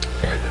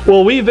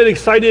Well, we've been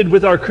excited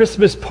with our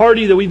Christmas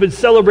party that we've been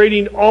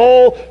celebrating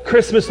all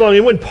Christmas long.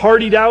 Anyone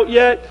partied out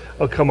yet?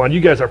 Oh, come on,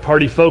 you guys are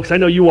party folks. I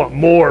know you want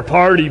more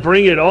party.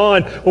 Bring it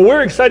on. Well,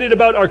 we're excited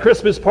about our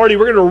Christmas party.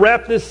 We're going to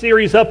wrap this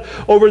series up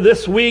over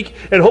this week,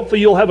 and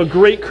hopefully you'll have a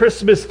great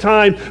Christmas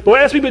time.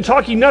 But as we've been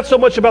talking not so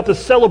much about the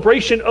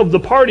celebration of the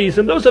parties,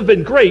 and those have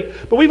been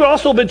great, but we've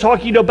also been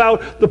talking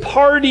about the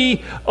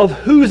party of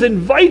who's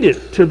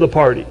invited to the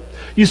party.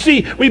 You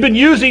see, we've been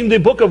using the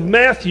book of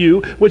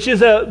Matthew, which is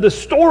the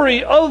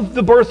story of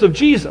the birth of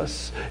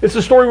Jesus. It's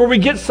a story where we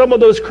get some of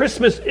those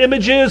Christmas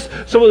images,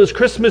 some of those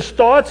Christmas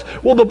thoughts.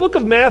 Well, the book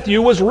of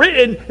Matthew was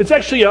written, it's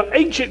actually an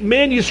ancient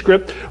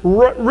manuscript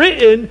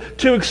written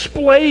to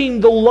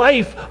explain the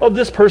life of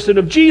this person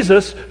of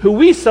Jesus, who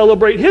we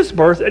celebrate his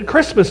birth at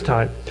Christmas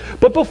time.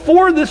 But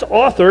before this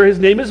author, his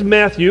name is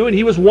Matthew, and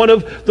he was one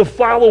of the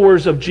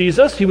followers of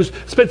Jesus. He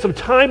spent some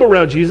time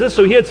around Jesus,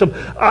 so he had some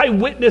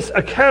eyewitness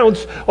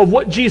accounts of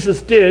what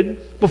Jesus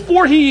did.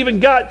 Before he even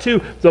got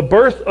to the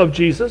birth of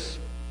Jesus,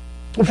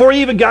 before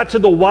he even got to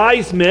the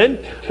wise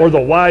men, or the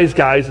wise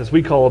guys as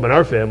we call them in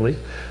our family,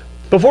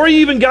 before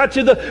he even got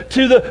to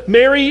the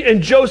Mary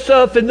and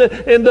Joseph and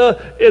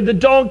the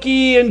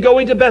donkey and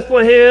going to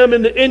Bethlehem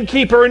and the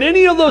innkeeper and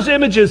any of those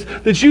images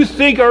that you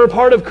think are a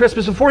part of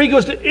Christmas, before he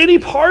goes to any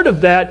part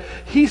of that,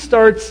 he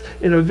starts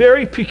in a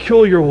very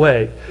peculiar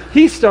way.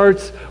 He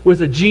starts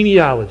with a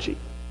genealogy.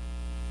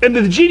 And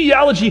the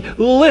genealogy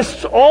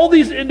lists all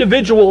these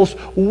individuals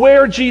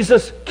where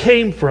Jesus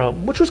came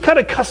from, which was kind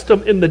of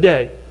custom in the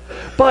day.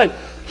 But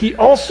he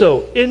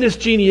also, in this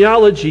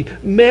genealogy,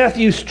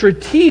 Matthew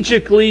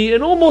strategically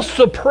and almost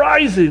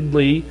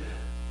surprisingly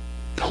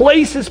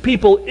places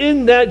people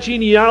in that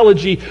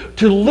genealogy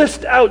to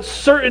list out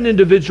certain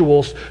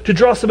individuals, to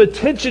draw some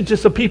attention to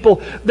some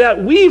people that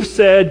we've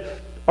said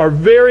are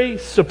very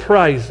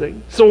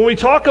surprising. So when we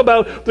talk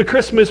about the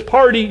Christmas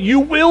party,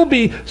 you will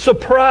be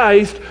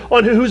surprised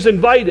on who's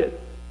invited.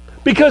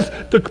 Because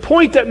the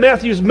point that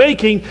Matthew's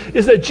making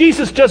is that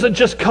Jesus doesn't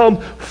just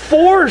come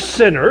for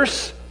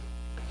sinners,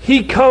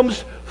 he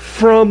comes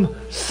from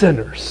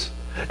sinners.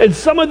 And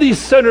some of these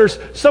sinners,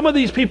 some of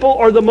these people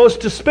are the most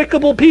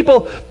despicable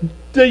people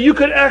that you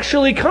could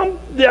actually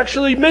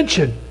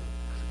mention.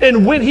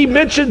 And when he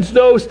mentions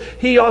those,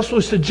 he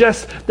also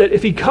suggests that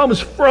if he comes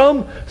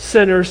from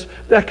sinners,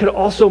 that could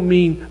also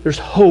mean there's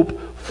hope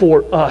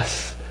for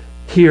us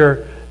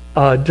here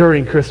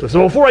during Christmas.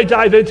 So before I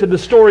dive into the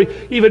story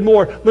even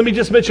more, let me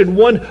just mention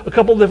a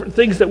couple of different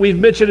things that we've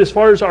mentioned as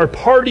far as our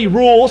party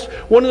rules.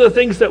 One of the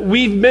things that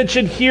we've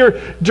mentioned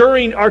here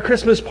during our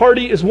Christmas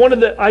party is one of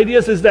the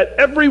ideas is that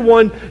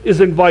everyone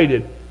is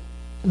invited.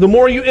 The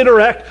more you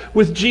interact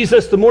with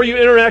Jesus, the more you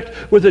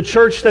interact with a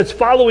church that's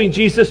following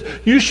Jesus,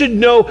 you should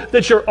know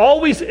that you're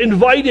always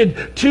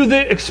invited to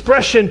the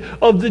expression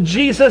of the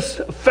Jesus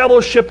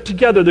fellowship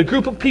together. The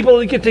group of people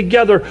that get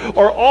together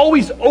are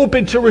always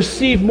open to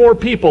receive more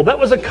people. That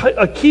was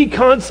a key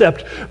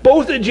concept,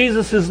 both in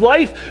Jesus'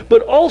 life,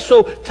 but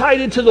also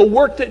tied into the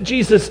work that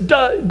Jesus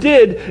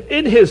did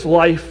in his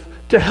life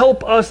to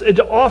help us and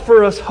to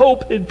offer us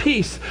hope and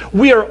peace.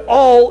 We are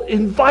all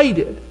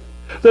invited.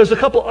 There's a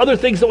couple other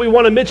things that we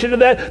want to mention to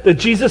that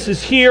Jesus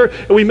is here,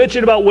 and we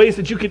mentioned about ways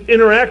that you can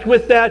interact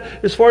with that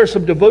as far as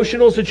some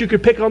devotionals that you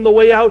could pick on the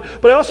way out.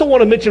 But I also want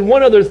to mention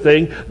one other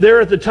thing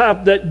there at the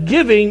top, that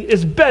giving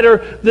is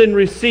better than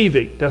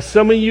receiving. Now,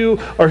 some of you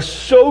are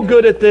so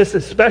good at this,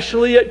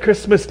 especially at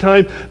Christmas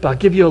time, but I'll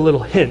give you a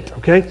little hint,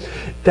 okay?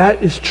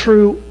 That is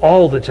true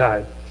all the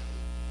time.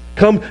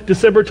 Come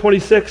December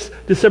 26th,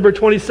 December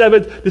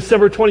 27th,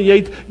 December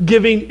 28th,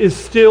 giving is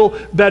still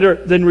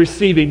better than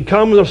receiving.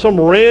 Come some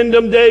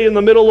random day in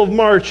the middle of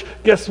March,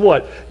 guess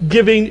what?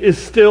 Giving is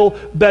still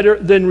better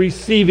than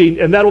receiving.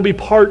 And that'll be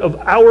part of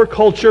our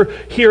culture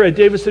here at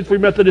Davidson Free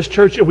Methodist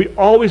Church, and we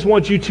always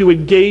want you to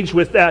engage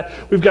with that.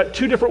 We've got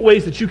two different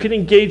ways that you can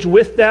engage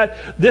with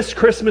that. This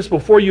Christmas,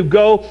 before you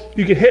go,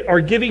 you can hit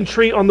our giving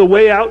tree on the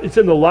way out. It's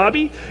in the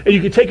lobby, and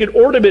you can take an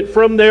ornament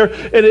from there,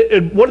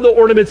 and one of the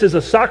ornaments is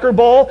a soccer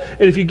ball.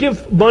 And if you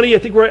give money, I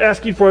think we're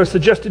asking for a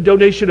suggested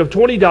donation of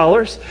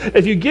 $20.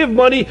 If you give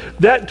money,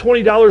 that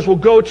 $20 will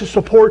go to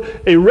support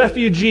a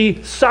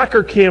refugee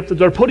soccer camp that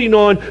they're putting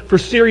on for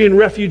Syrian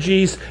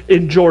refugees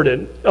in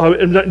Jordan.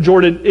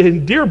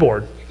 In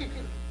Dearborn.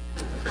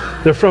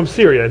 They're from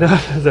Syria.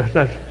 They're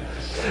not.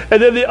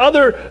 And then the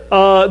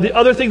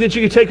other thing that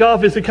you can take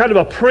off is a kind of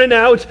a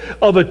printout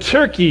of a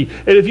turkey.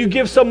 And if you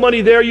give some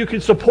money there, you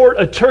can support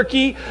a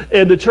turkey.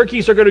 And the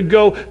turkeys are going to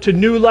go to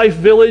New Life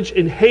Village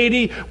in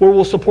Haiti, where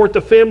we'll support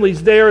the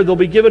families there. They'll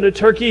be given a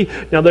turkey.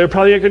 Now, they're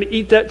probably not going to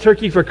eat that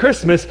turkey for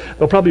Christmas.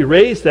 They'll probably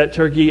raise that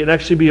turkey and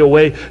actually be a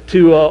way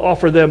to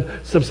offer them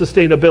some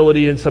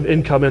sustainability and some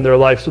income in their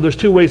life. So there's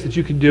two ways that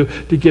you can do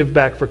to give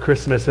back for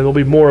Christmas. And there'll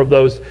be more of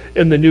those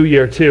in the new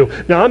year, too.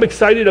 Now, I'm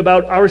excited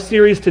about our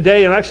series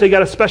today. And I actually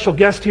got a special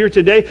guest here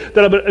today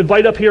that I'm going to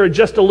invite up here in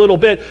just a little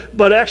bit.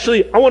 But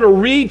actually, I want to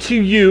read to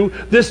you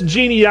this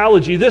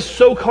genealogy, this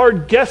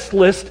so-called guest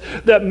list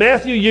that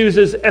Matthew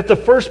uses at the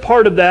first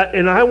part of that.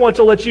 And I want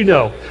to let you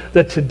know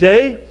that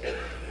today,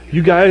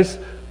 you guys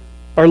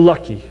are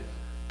lucky,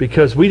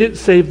 because we didn't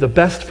save the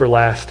best for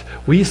last.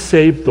 We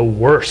saved the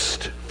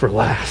worst for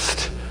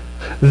last.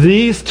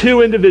 These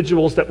two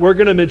individuals that we're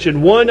going to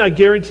mention, one I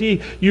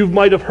guarantee you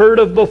might have heard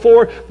of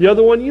before, the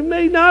other one you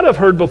may not have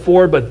heard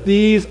before, but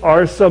these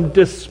are some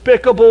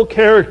despicable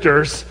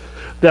characters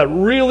that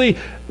really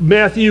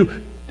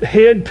Matthew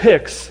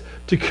handpicks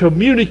to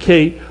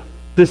communicate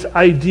this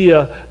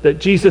idea that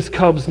Jesus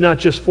comes not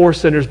just for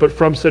sinners, but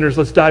from sinners.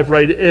 Let's dive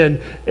right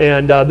in.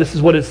 And this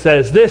is what it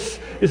says. This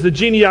is the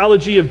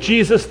genealogy of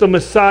Jesus, the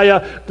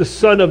Messiah, the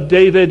son of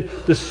David,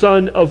 the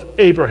son of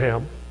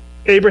Abraham.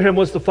 Abraham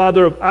was the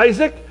father of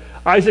Isaac,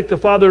 Isaac the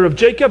father of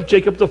Jacob,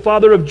 Jacob the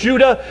father of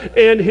Judah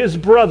and his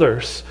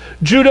brothers.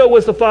 Judah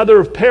was the father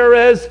of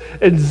Perez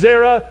and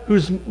Zerah,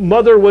 whose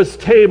mother was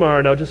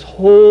Tamar. Now just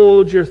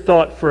hold your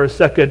thought for a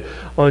second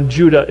on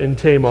Judah and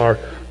Tamar.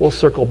 We'll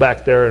circle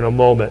back there in a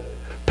moment.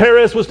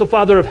 Perez was the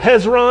father of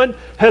Hezron.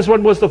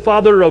 Hezron was the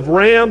father of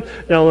Ram.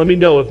 Now let me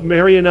know, if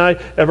Mary and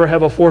I ever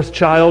have a fourth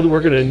child,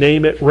 we're going to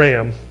name it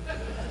Ram,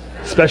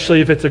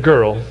 especially if it's a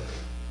girl.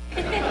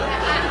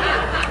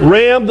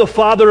 Ram, the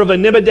father of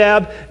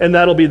Amminadab, and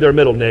that'll be their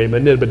middle name,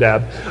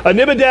 Amminadab.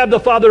 Amminadab, the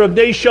father of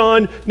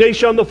Nahshon.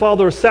 Nahshon, the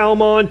father of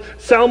Salmon.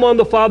 Salmon,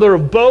 the father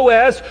of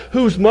Boaz,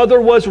 whose mother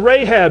was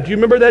Rahab. Do you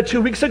remember that 2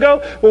 weeks ago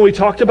when we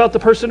talked about the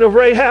person of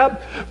Rahab?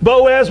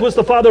 Boaz was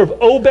the father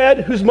of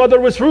Obed, whose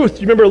mother was Ruth.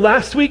 Do you remember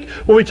last week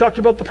when we talked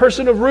about the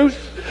person of Ruth?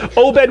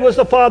 Obed was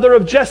the father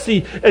of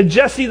Jesse, and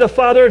Jesse the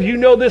father of, you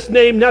know this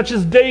name, not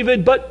just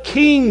David, but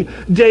King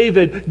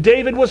David.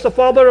 David was the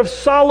father of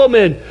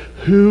Solomon,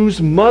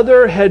 whose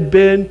mother had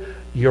been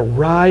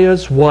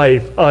Uriah's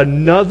wife,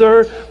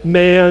 another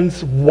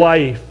man's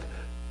wife.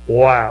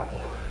 Wow.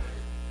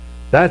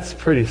 That's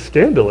pretty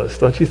scandalous,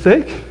 don't you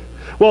think?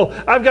 Well,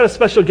 I've got a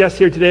special guest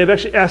here today. I've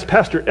actually asked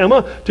Pastor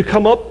Emma to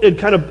come up and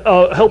kind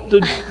of help to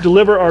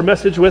deliver our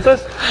message with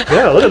us.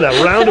 Yeah, look at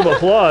that round of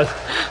applause.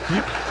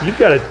 You've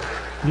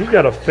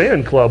got a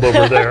fan club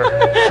over there.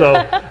 So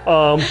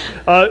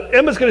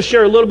Emma's going to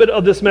share a little bit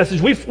of this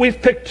message.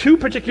 We've picked two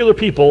particular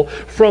people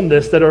from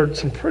this that are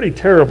some pretty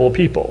terrible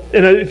people.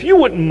 And if you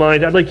wouldn't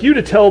mind, I'd like you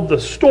to tell the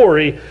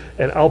story,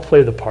 and I'll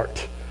play the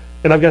part.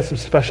 And I've got some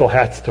special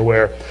hats to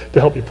wear to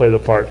help you play the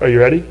part. Are you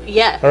ready?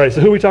 Yes. All right,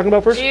 so who are we talking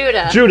about first?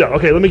 Judah. Judah.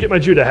 Okay, let me get my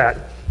Judah hat.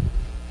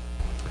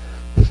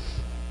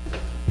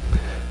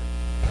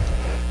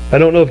 I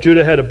don't know if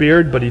Judah had a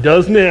beard, but he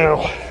does now.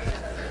 All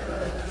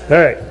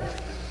right.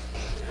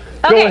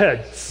 Okay, go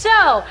ahead.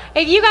 So,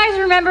 if you guys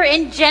remember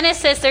in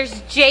Genesis,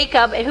 there's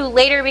Jacob, who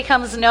later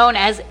becomes known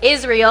as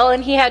Israel,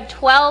 and he had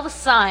 12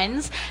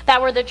 sons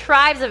that were the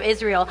tribes of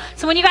Israel.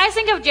 So when you guys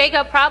think of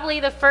Jacob,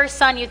 probably the first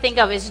son you think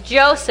of is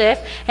Joseph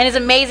and his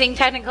amazing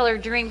Technicolor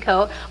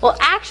Dreamcoat. Well,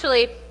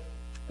 actually,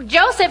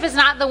 Joseph is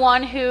not the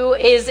one who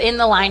is in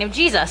the line of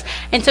Jesus.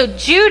 And so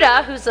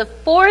Judah, who's the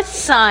fourth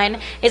son,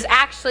 is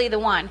actually the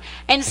one.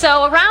 And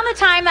so around the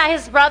time that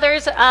his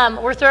brothers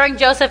were throwing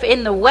Joseph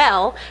in the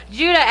well,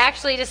 Judah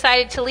actually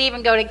decided to leave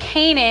and go to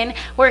Canaan,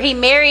 where he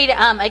married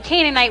a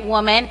Canaanite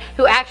woman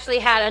who actually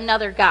had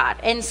another god.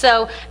 And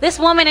so this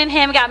woman and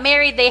him got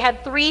married. They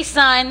had 3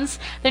 sons.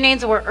 Their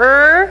names were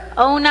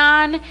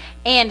Onan,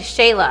 and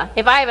Shelah.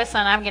 If I have a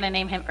son, I'm going to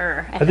name him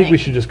I think we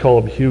should just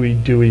call him Huey,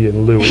 Dewey,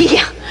 and Louie.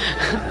 Yeah.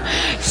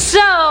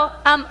 So,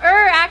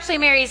 actually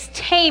marries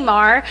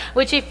Tamar,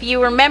 which if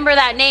you remember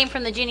that name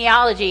from the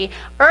genealogy,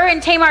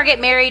 and Tamar get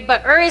married,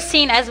 but is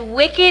seen as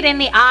wicked in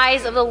the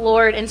eyes of the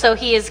Lord, and so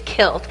he is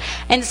killed.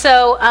 And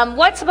so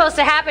what's supposed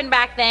to happen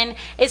back then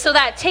is, so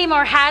that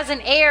Tamar has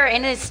an heir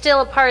and is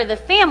still a part of the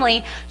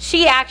family,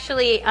 she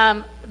actually...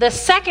 the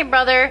second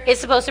brother is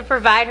supposed to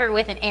provide her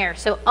with an heir.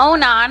 So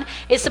Onan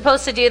is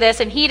supposed to do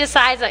this, and he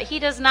decides that he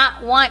does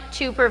not want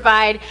to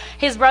provide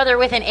his brother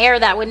with an heir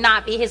that would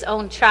not be his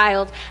own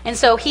child. And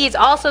so he's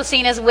also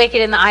seen as wicked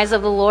in the eyes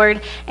of the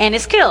Lord and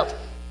is killed.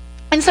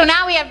 And so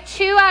now we have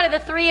 2 out of the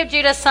 3 of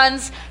Judah's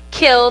sons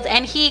killed,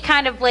 and he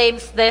kind of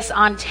blames this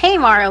on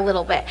Tamar a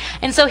little bit.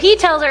 And so he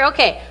tells her,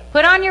 okay,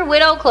 put on your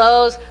widow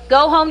clothes,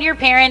 go home to your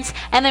parents,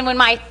 and then when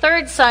my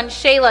 3rd son,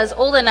 Shelah, is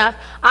old enough,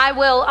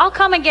 I'll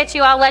come and get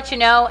you, I'll let you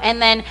know, and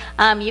then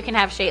you can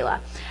have Shelah.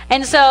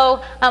 And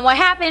so what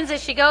happens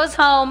is she goes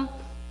home,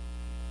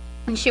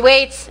 and she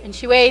waits, and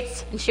she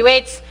waits, and she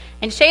waits,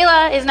 and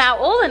Shelah is now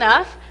old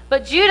enough,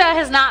 but Judah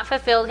has not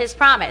fulfilled his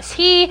promise.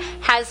 He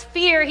has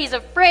fear. He's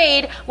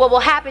afraid what will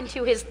happen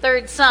to his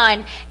 3rd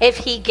son if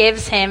he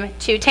gives him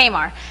to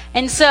Tamar.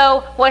 And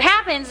so what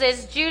happens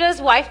is Judah's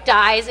wife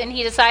dies, and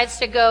he decides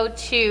to go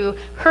to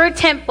her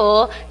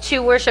temple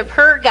to worship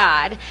her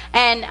God.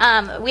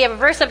 And we have a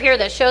verse up here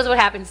that shows what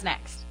happens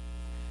next.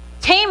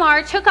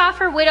 Tamar took off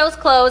her widow's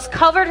clothes,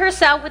 covered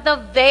herself with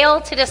a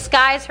veil to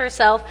disguise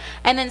herself,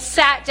 and then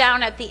sat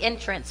down at the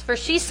entrance. For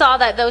she saw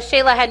that though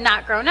Shelah had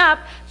not grown up,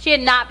 she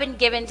had not been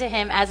given to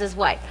him as his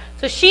wife.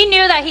 So she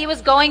knew that he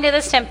was going to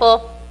this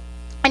temple,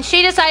 and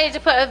she decided to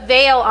put a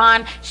veil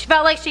on. She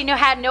felt like she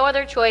had no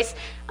other choice,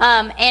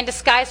 and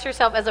disguised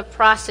herself as a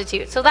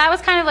prostitute. So that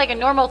was kind of like a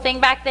normal thing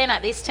back then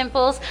at these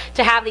temples,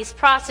 to have these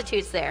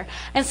prostitutes there.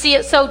 And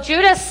so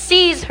Judah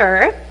sees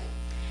her,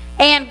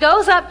 and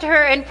goes up to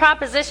her and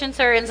propositions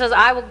her and says,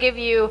 I will give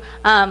you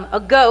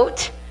a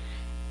goat.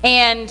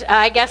 And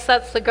I guess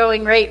that's the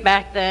going rate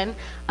back then.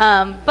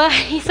 But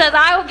he says,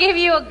 I will give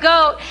you a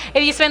goat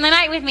if you spend the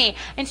night with me.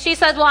 And she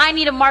says, well, I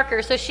need a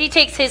marker. So she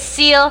takes his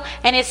seal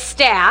and his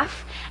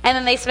staff, and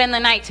then they spend the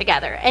night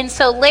together. And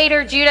so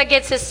later, Judah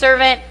gets his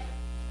servant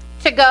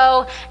to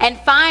go and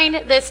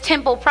find this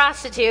temple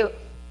prostitute,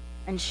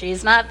 and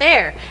she's not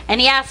there. And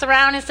he asks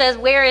around and says,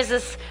 where is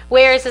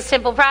this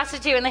temple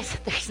prostitute? And they said,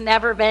 there's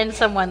never been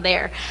someone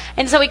there.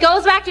 And so he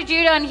goes back to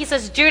Judah and he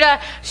says, Judah,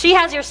 she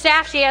has your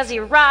staff, she has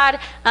your rod,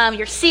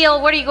 your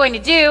seal, what are you going to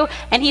do?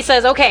 And he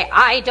says, okay,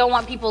 I don't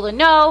want people to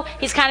know.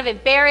 He's kind of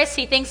embarrassed.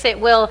 He thinks it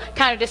will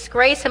kind of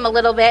disgrace him a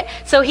little bit.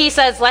 So he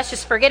says, let's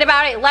just forget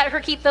about it. Let her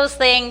keep those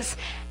things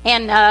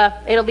and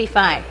it'll be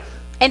fine.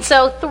 And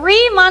so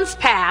 3 months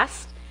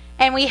passed,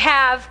 and we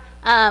have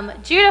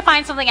Judah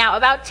finds something out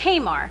about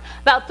Tamar.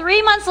 About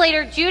 3 months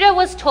later, Judah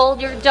was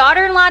told, your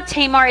daughter-in-law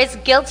Tamar is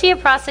guilty of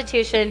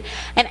prostitution,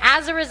 and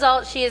as a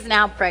result, she is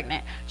now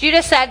pregnant.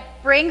 Judah said,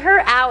 bring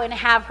her out and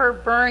have her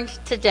burned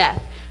to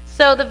death.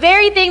 So the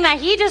very thing that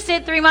he just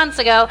did 3 months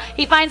ago,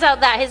 he finds out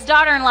that his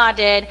daughter-in-law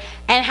did,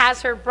 and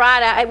has her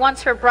brought out,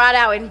 wants her brought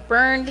out and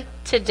burned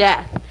to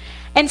death.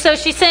 And so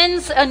she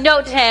sends a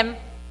note to him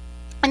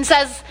and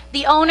says,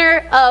 the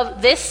owner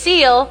of this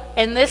seal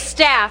and this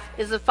staff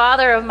is the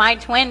father of my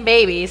twin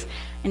babies.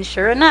 And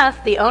sure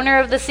enough, the owner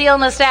of the seal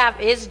and the staff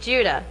is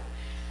Judah.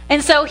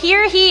 And so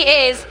here he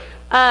is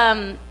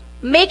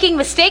making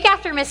mistake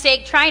after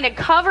mistake, trying to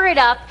cover it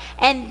up,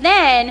 and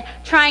then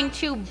trying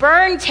to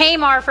burn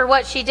Tamar for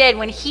what she did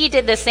when he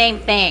did the same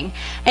thing.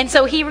 And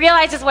so he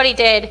realizes what he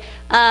did.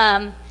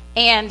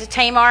 And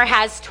Tamar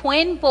has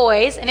twin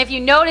boys. And if you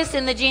notice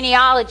in the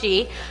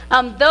genealogy,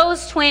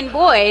 those twin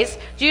boys,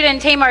 Judah and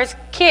Tamar's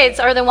kids,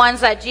 are the ones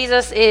that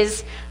Jesus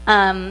is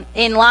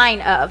in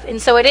line of.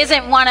 And so it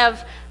isn't one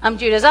of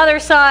Judah's other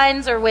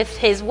sons or with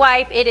his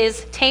wife. It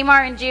is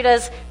Tamar and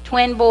Judah's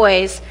twin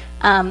boys,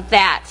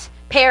 that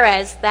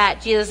Perez,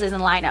 that Jesus is in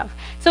line of.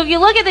 So if you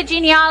look at the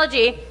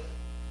genealogy,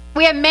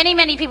 we have many,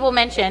 many people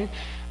mentioned.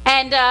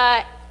 And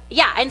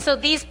and so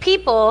these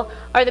people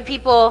are the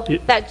people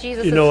that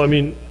Jesus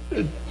is...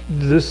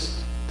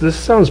 This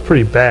sounds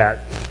pretty bad.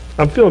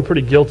 I'm feeling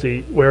pretty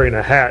guilty wearing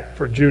a hat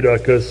for Judah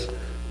because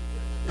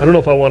I don't know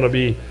if I want to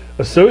be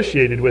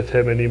associated with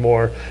him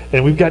anymore.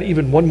 And we've got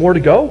even one more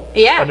to go?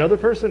 Yeah. Another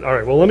person? All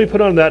right, well, let me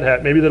put on that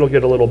hat. Maybe that'll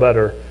get a little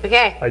better.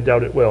 Okay. I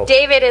doubt it will.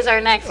 David is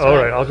our next one. All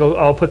right,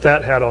 I'll put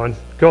that hat on.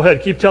 Go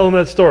ahead, keep telling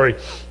that story.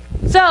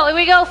 So if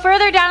we go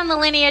further down the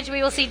lineage,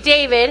 we will see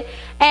David.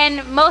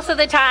 And most of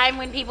the time,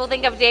 when people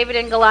think of David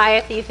and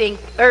Goliath,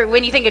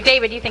 when you think of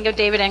David, you think of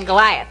David and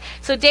Goliath.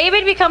 So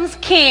David becomes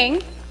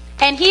king,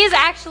 and he is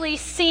actually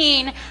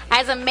seen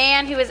as a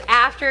man who is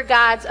after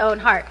God's own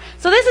heart.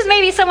 So this is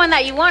maybe someone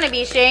that you want to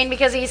be, Shane,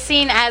 because he's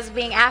seen as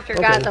being after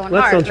God's own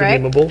heart, sounds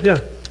right? redeemable, yeah.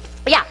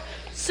 Yeah.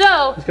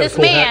 So this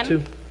cool hat, man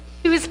too.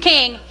 who is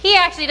king, he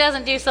actually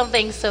doesn't do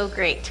something so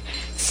great.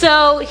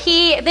 So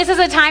this is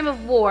a time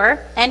of war,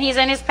 and he's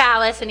in his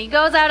palace, and he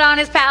goes out on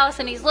his palace,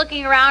 and he's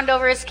looking around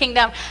over his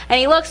kingdom, and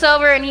he looks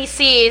over and he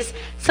sees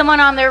someone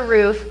on their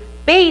roof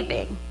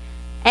bathing.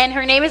 And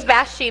her name is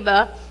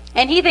Bathsheba,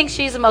 and he thinks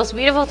she's the most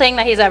beautiful thing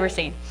that he's ever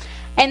seen.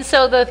 And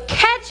so the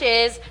catch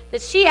is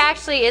that she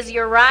actually is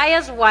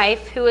Uriah's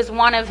wife, who is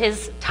one of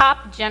his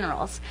top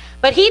generals.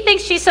 But he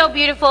thinks she's so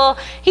beautiful,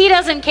 he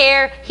doesn't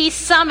care. He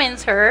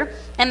summons her,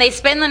 and they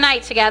spend the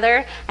night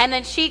together, and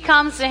then she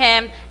comes to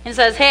him and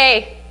says,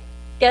 hey,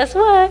 guess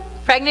what?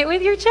 Pregnant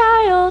with your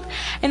child.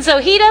 And so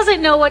he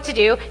doesn't know what to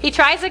do. He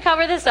tries to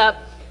cover this up.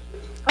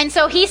 And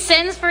so he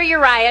sends for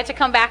Uriah to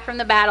come back from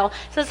the battle.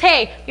 Says,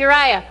 hey,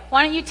 Uriah,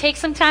 why don't you take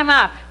some time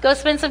off? Go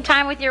spend some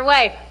time with your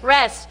wife.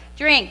 Rest,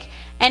 drink.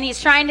 And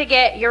he's trying to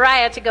get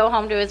Uriah to go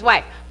home to his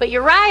wife. But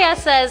Uriah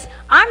says,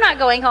 I'm not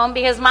going home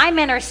because my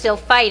men are still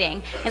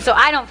fighting. And so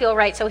I don't feel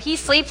right. So he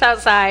sleeps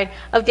outside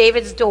of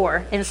David's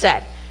door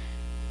instead.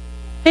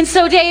 And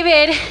so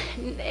David,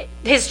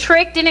 his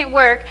trick didn't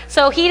work.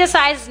 So he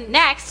decides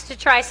next to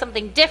try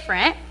something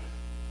different.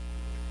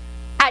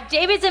 At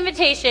David's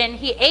invitation,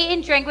 he ate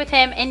and drank with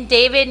him, and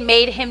David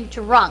made him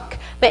drunk.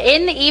 But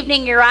in the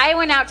evening, Uriah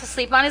went out to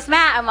sleep on his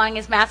mat among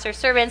his master's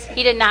servants.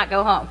 He did not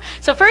go home.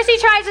 So first he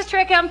tries to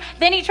trick him,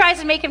 then he tries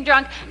to make him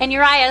drunk, and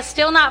Uriah is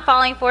still not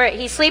falling for it.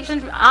 He sleeps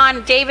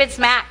on David's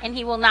mat, and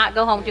he will not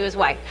go home to his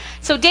wife.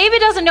 So David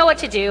doesn't know what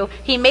to do.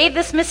 He made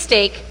this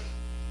mistake,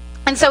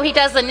 and so he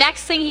does the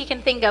next thing he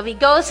can think of. He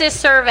goes to his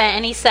servant,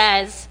 and he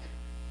says,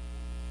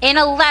 in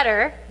a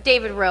letter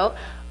David wrote,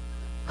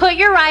 put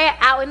Uriah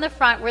out in the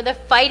front where the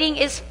fighting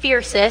is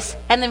fiercest,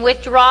 and then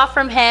withdraw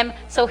from him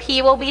so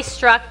he will be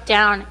struck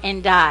down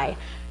and die.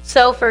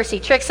 So first he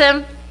tricks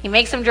him, he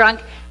makes him drunk,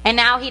 and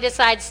now he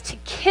decides to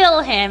kill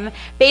him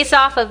based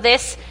off of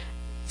this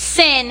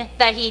sin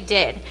that he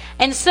did.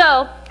 And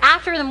so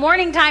after the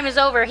morning time is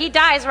over, he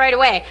dies right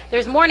away.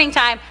 There's morning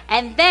time,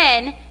 and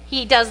then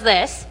he does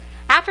this.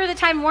 After the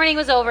time morning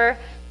was over,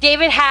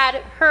 David had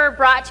her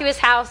brought to his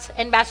house,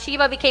 and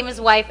Bathsheba became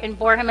his wife and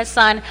bore him a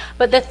son.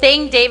 But the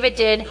thing David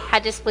did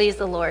had displeased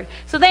the Lord.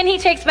 So then he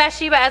takes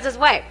Bathsheba as his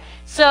wife.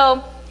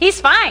 So he's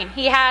fine.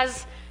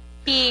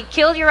 He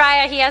killed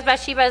Uriah, he has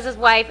Bathsheba as his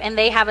wife, and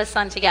they have a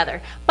son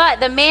together. But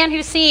the man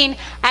who's seen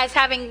as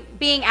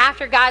being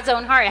after God's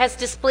own heart has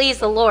displeased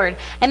the Lord.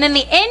 And then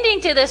the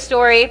ending to this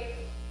story is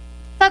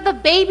that the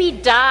baby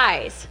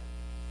dies.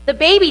 The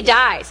baby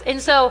dies.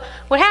 And so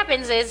what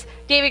happens is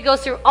David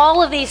goes through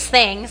all of these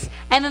things,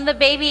 and then the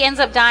baby ends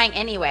up dying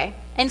anyway.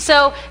 And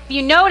so if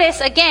you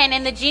notice, again,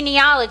 in the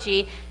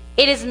genealogy,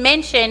 it is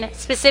mentioned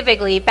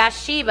specifically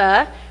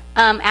Bathsheba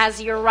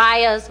as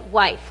Uriah's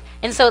wife.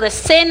 And so the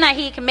sin that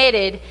he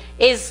committed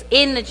is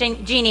in the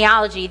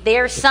genealogy.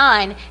 Their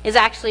son is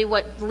actually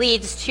what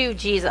leads to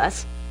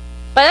Jesus.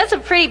 But that's a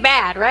pretty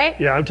bad, right?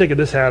 Yeah, I'm taking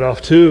this hat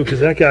off too, because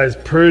that guy's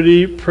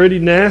pretty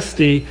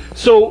nasty.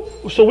 So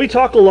we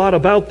talk a lot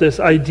about this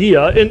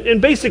idea,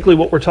 and basically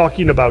what we're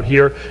talking about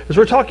here is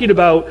we're talking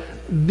about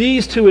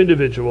these two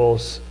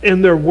individuals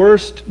in their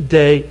worst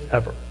day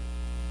ever.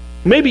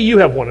 Maybe you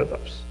have one of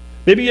those.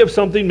 Maybe you have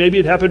something, maybe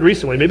it happened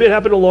recently, maybe it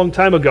happened a long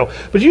time ago.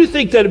 But you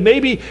think that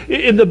maybe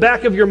in the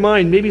back of your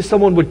mind, maybe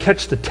someone would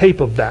catch the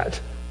tape of that,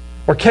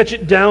 or catch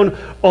it down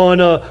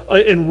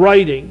in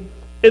writing.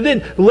 And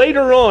then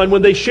later on,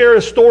 when they share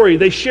a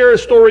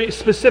story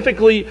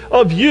specifically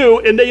of you,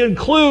 and they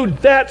include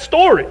that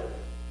story.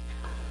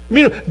 I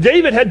mean,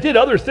 David did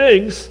other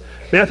things.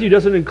 Matthew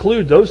doesn't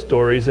include those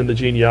stories in the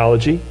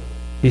genealogy.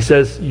 He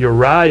says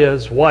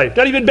Uriah's wife,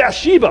 not even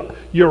Bathsheba,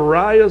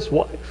 Uriah's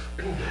wife.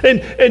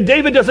 And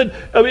David doesn't,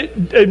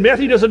 and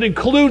Matthew doesn't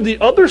include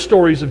the other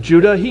stories of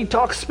Judah. He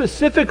talks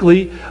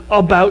specifically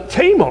about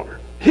Tamar,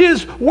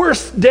 his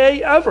worst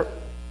day ever.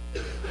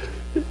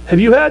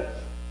 Have you had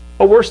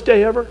a worst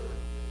day ever?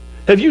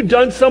 Have you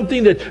done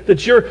something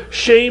that you're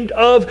ashamed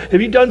of?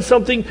 Have you done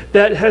something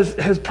that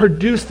has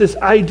produced this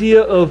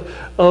idea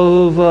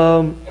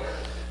of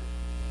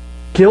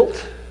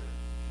guilt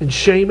and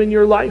shame in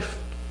your life?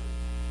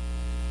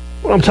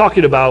 What I'm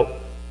talking about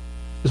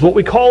is what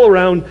we call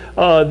around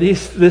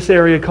this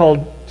area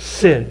called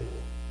sin.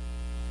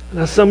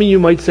 Now, some of you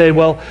might say,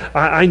 well,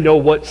 I know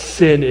what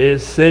sin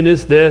is. Sin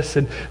is this,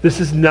 and this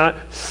is not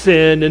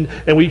sin.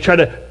 And we try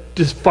to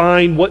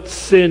define what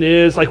sin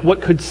is, like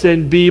what could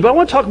sin be. But I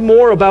want to talk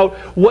more about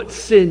what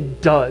sin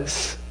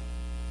does.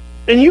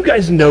 And you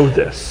guys know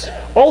this.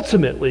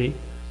 Ultimately,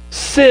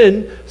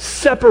 sin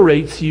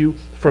separates you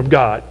from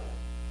God.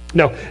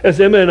 Now, as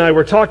Emma and I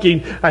were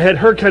talking, I had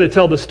her kind of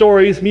tell the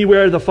stories, me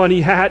wear the funny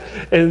hat,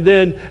 and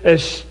then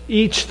as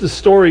the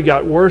story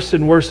got worse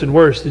and worse and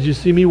worse, did you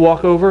see me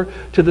walk over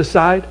to the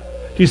side?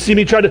 Do you see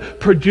me try to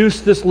produce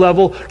this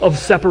level of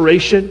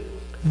separation?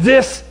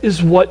 This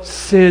is what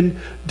sin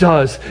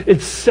does.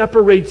 It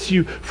separates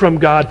you from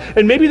God.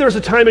 And maybe there's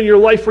a time in your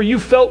life where you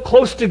felt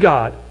close to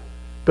God,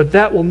 but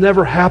that will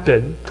never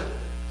happen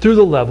through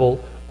the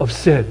level of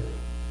sin.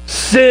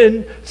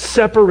 Sin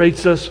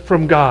separates us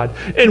from God,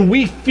 and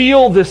we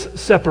feel this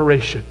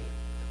separation.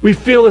 We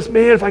feel this,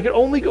 man, if I could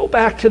only go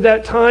back to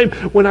that time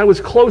when I was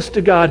close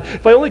to God,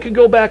 if I only could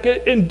go back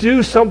and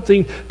do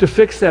something to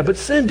fix that. But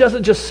sin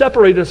doesn't just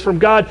separate us from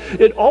God,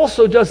 it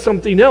also does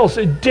something else.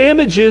 It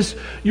damages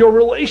your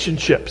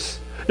relationships.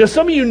 Now,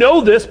 some of you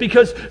know this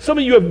because some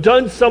of you have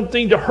done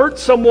something to hurt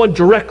someone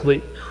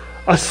directly.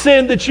 A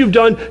sin that you've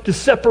done to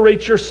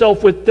separate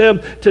yourself with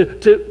them,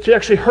 to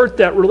actually hurt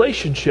that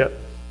relationship.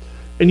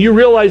 And you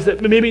realize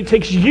that maybe it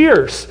takes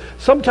years.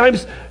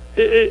 Sometimes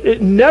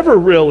it never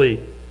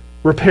really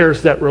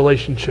repairs that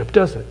relationship,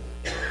 does it?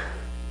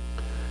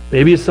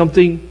 Maybe it's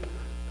something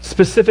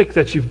specific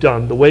that you've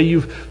done. The way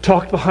you've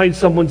talked behind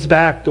someone's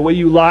back, the way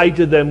you lied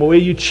to them, the way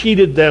you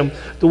cheated them,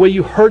 the way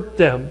you hurt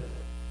them.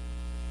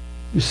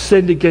 You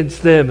sinned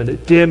against them, and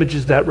it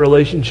damages that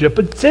relationship.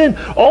 But sin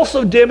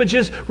also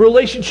damages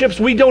relationships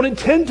we don't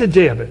intend to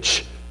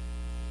damage.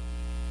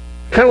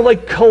 Kind of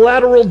like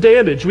collateral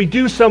damage. We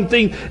do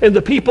something, and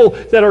the people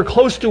that are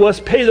close to us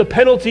pay the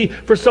penalty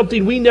for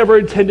something we never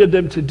intended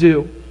them to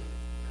do.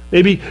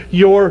 Maybe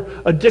your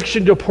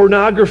addiction to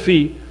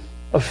pornography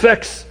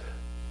affects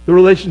the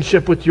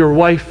relationship with your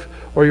wife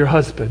or your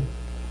husband.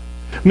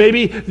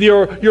 Maybe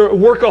your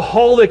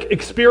workaholic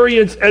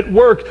experience at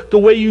work, the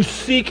way you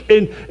seek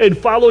and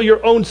follow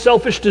your own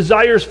selfish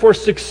desires for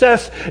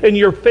success, and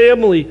your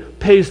family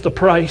pays the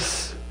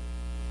price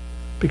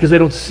because they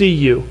don't see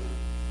you.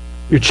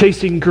 You're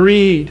chasing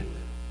greed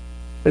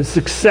and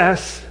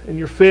success, and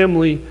your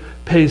family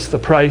pays the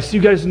price. You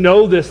guys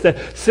know this,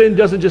 that sin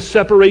doesn't just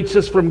separate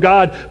us from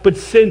God, but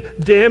sin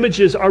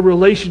damages our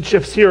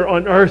relationships here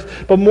on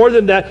earth. But more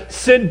than that,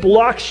 sin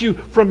blocks you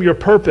from your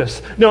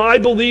purpose. Now, I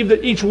believe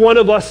that each one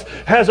of us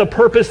has a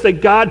purpose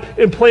that God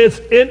implants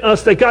in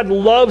us, that God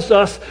loves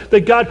us,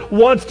 that God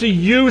wants to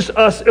use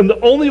us, and the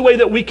only way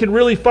that we can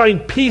really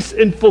find peace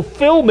and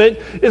fulfillment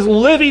is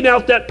living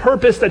out that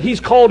purpose that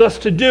He's called us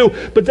to do.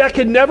 But that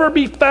can never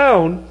be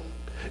found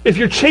if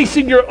you're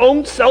chasing your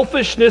own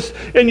selfishness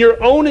and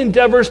your own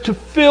endeavors to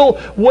fill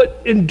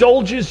what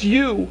indulges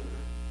you.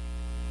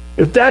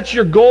 If that's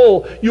your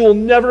goal, you will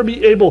never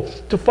be able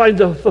to find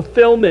the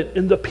fulfillment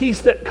and the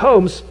peace that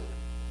comes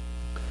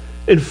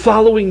in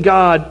following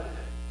God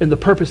and the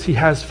purpose He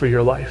has for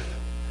your life.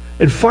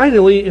 And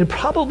finally, and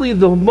probably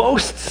the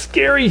most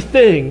scary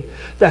thing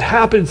that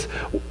happens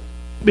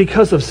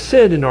because of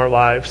sin in our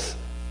lives,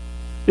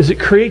 is it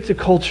creates a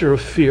culture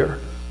of fear.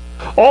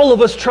 All of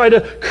us try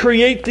to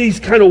create these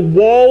kind of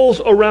walls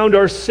around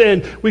our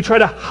sin. We try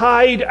to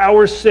hide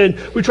our sin.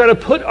 We try to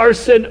put our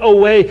sin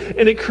away.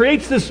 And it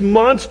creates this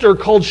monster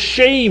called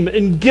shame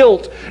and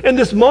guilt. And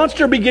this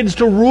monster begins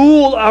to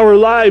rule our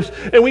lives.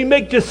 And we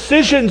make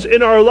decisions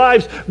in our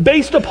lives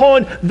based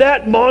upon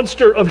that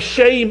monster of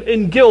shame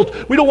and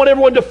guilt. We don't want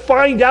everyone to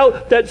find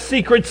out that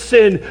secret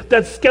sin,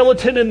 that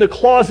skeleton in the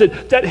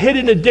closet, that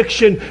hidden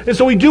addiction. And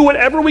so we do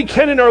whatever we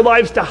can in our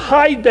lives to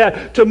hide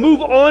that, to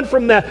move on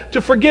from that,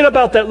 to forget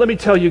about that. Let me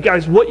tell you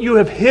guys, what you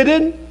have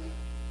hidden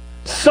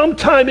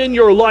sometime in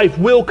your life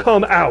will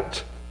come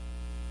out.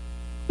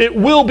 It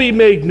will be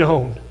made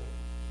known.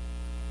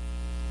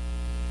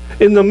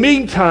 In the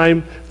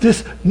meantime,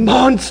 this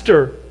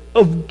monster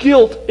of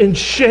guilt and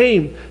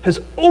shame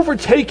has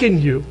overtaken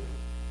you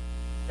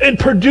and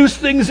produced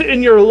things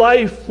in your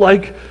life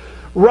like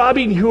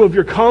robbing you of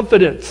your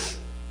confidence,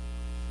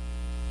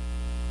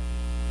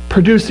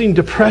 producing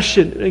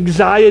depression and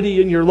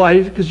anxiety in your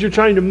life because you're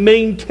trying to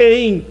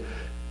maintain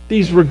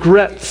these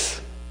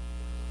regrets,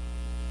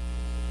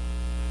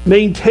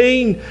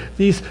 maintain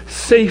these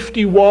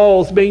safety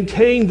walls,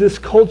 maintain this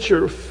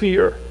culture of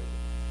fear.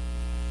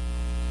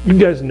 You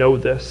guys know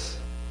this.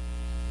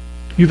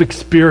 You've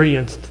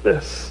experienced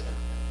this.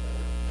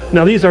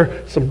 Now, these are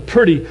some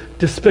pretty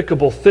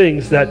despicable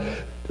things that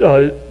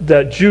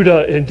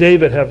Judah and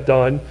David have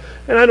done,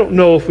 and I don't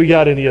know if we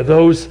got any of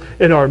those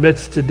in our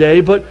midst today,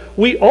 but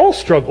we all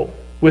struggle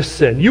with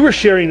sin. You were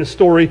sharing a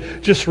story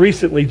just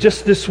recently,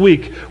 just this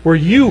week, where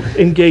you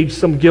engaged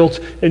some guilt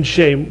and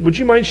shame. Would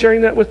you mind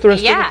sharing that with the rest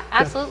of us? Yeah,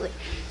 absolutely.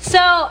 So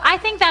I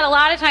think that a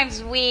lot of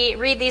times we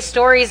read these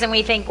stories and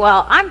we think,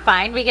 well, I'm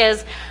fine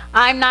because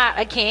I'm not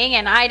a king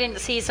and I didn't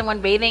see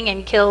someone bathing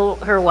and kill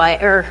her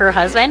wife or her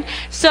husband.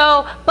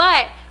 So,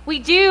 but we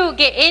do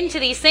get into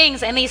these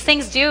things, and these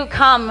things do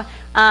come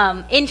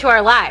into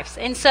our lives.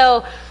 And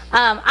so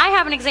I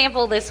have an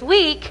example this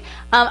week.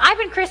 I've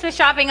been Christmas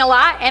shopping a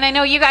lot, and I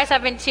know you guys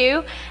have been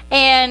too.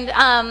 And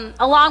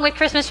along with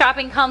Christmas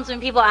shopping comes when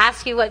people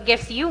ask you what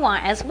gifts you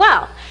want as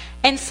well.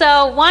 And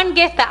so one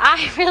gift that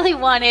I really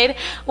wanted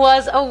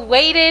was a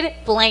weighted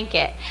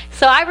blanket.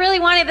 So I really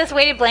wanted this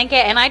weighted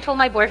blanket, and I told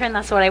my boyfriend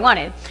that's what I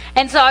wanted.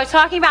 And so I was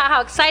talking about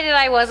how excited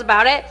I was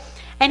about it,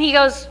 and he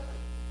goes,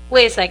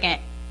 wait a second,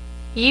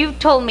 you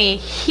told me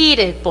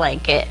heated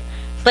blanket.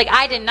 Like,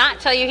 I did not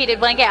tell you heated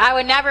blanket. I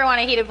would never want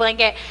a heated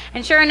blanket.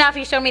 And sure enough,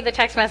 he showed me the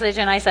text message,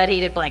 and I said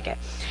heated blanket.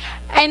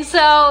 And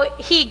so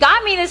he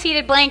got me this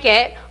heated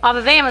blanket off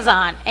of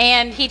Amazon,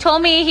 and he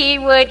told me he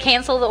would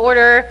cancel the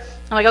order.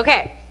 I'm like,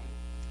 okay.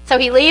 So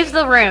he leaves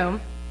the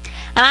room,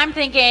 and I'm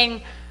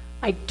thinking,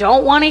 I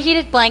don't want a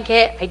heated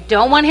blanket. I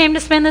don't want him to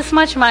spend this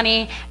much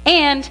money.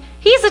 And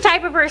he's the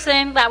type of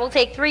person that will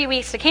take 3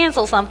 weeks to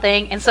cancel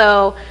something, and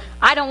so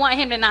I don't want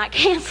him to not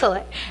cancel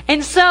it.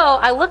 And so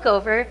I look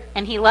over,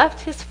 and he left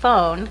his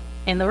phone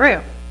in the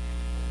room.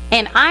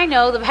 And I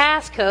know the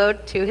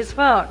passcode to his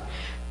phone.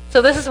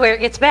 So this is where it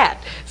gets bad.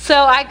 So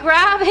I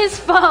grab his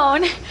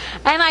phone,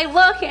 and I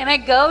look, and I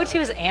go to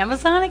his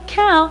Amazon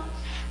account,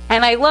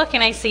 and I look,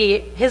 and I see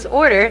his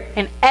order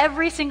and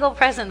every single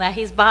present that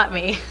he's bought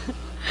me.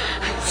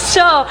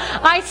 So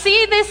I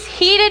see this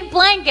heated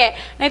blanket,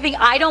 and I think,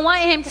 I don't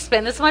want him to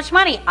spend this much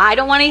money. I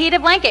don't want a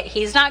heated blanket.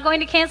 He's not going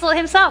to cancel it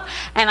himself.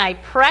 And I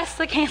press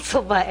the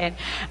cancel button.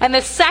 And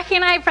the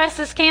second I press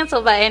this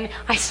cancel button,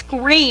 I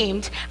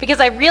screamed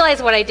because I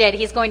realized what I did.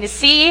 He's going to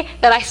see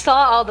that I saw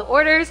all the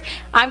orders.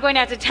 I'm going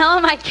to have to tell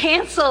him I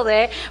canceled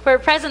it for a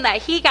present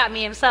that he got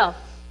me himself.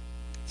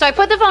 So I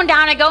put the phone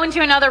down, I go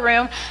into another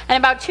room, and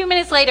about 2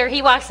 minutes later,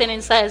 he walks in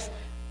and says,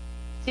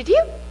 did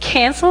you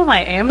cancel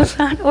my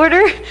Amazon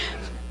order?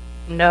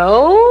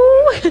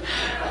 No.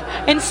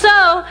 And so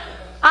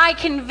I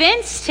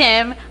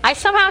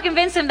somehow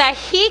convinced him that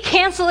he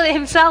canceled it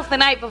himself the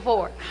night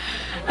before.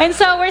 And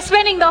so we're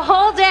spending the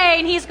whole day,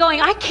 and he's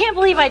going, I can't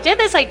believe I did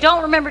this. I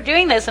don't remember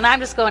doing this. And I'm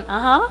just going,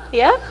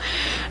 yeah.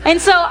 And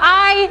so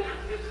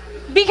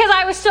because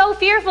I was so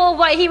fearful of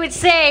what he would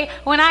say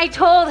when I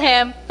told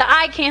him that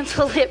I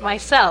canceled it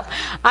myself.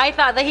 I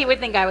thought that he would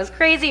think I was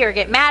crazy or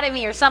get mad at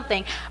me or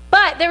something.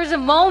 But there was a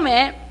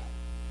moment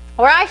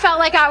where I felt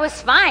like I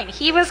was fine.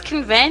 He was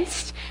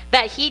convinced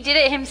that he did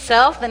it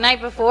himself the night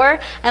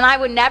before, and I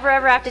would never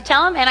ever have to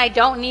tell him, and I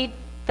don't need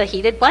the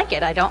heated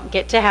blanket. I don't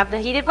get to have the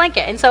heated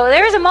blanket. And so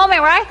there was a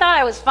moment where I thought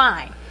I was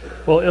fine.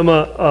 Well,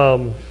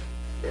 Emma,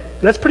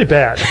 that's pretty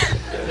bad.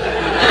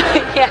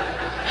 Yeah.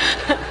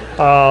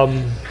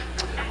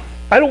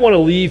 I don't want to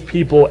leave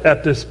people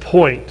at this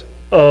point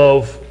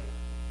of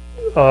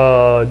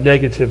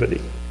negativity,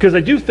 because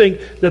I do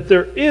think that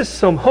there is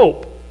some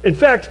hope. In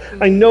fact,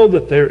 I know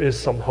that there is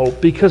some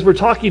hope because we're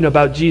talking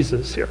about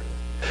Jesus here.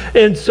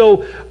 And so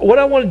what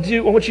I want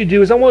you to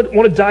do is I want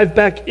to dive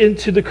back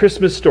into the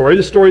Christmas story,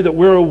 the story that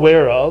we're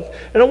aware of,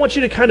 and I want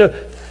you to kind of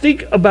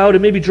think about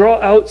and maybe draw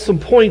out some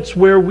points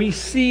where we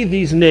see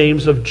these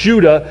names of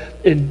Judah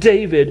and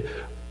David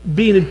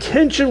being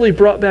intentionally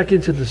brought back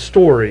into the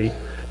story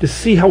to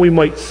see how we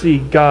might see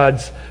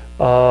God's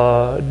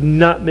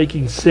not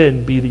making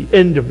sin be the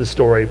end of the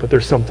story, but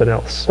there's something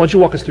else. Why don't you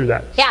walk us through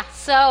that? Yeah,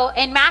 so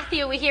in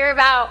Matthew, we hear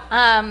about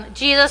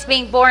Jesus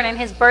being born in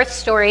his birth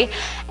story.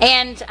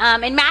 And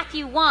in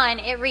Matthew 1,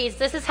 it reads,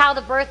 "This is how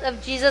the birth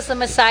of Jesus the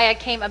Messiah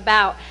came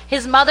about.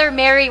 His mother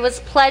Mary was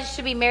pledged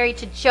to be married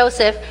to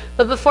Joseph,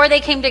 but before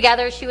they came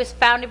together, she was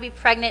found to be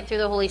pregnant through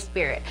the Holy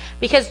Spirit.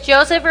 Because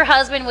Joseph, her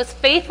husband, was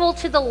faithful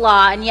to the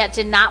law and yet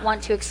did not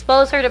want to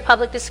expose her to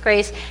public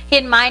disgrace, he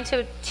had in mind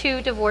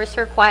to divorce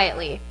her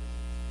quietly.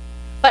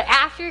 But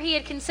after he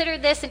had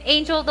considered this, an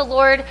angel of the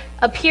Lord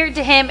appeared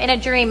to him in a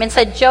dream and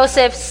said,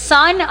 'Joseph,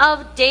 son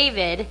of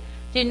David,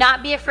 do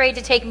not be afraid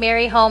to take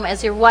Mary home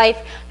as your wife,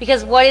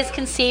 because what is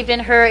conceived in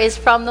her is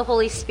from the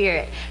Holy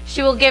Spirit.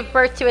 She will give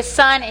birth to a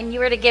son, and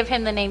you are to give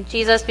him the name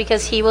Jesus,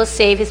 because he will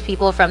save his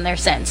people from their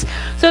sins.'"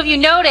 So if you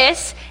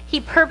notice, he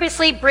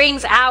purposely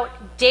brings out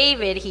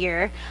David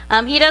here.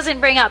 He doesn't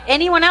bring up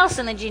anyone else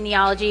in the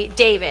genealogy,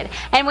 David.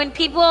 And when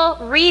people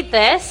read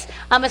this,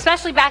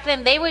 especially back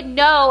then, they would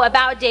know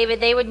about David.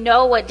 They would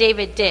know what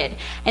David did.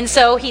 And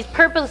so he's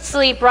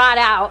purposely brought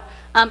out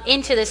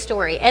into this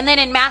story. And then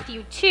in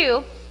Matthew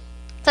 2,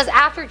 it says,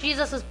 "After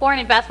Jesus was born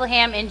in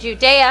Bethlehem in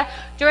Judea,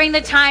 during the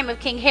time of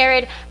King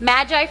Herod,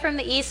 Magi from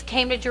the east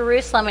came to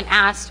Jerusalem and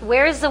asked,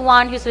 'Where is the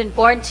one who's been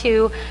born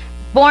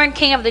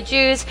King of the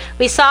Jews?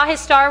 We saw his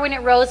star when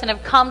it rose and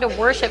have come to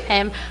worship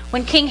him.'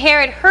 When King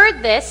Herod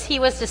heard this, he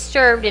was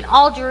disturbed, and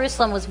all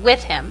Jerusalem was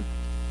with him.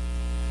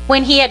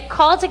 When he had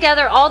called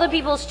together all the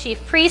people's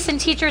chief priests and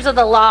teachers of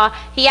the law,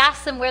 he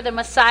asked them where the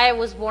Messiah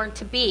was born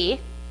to be.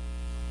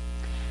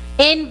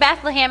 'In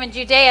Bethlehem in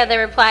Judea,' they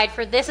replied,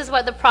 'for this is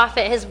what the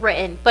prophet has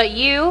written. But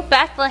you,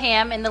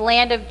 Bethlehem, in the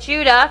land of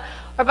Judah,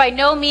 are by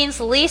no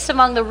means least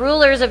among the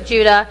rulers of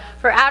Judah,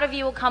 for out of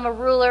you will come a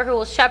ruler who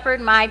will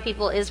shepherd my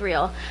people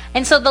Israel.'"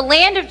 And so the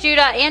land of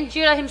Judah and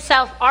Judah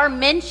himself are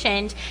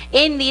mentioned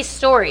in these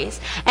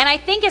stories. And I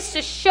think it's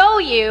to show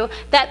you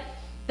that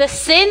the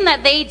sin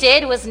that they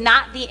did was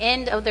not the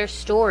end of their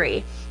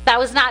story. That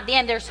was not the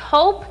end. There's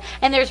hope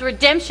and there's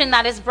redemption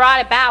that is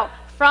brought about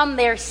from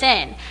their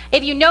sin.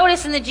 If you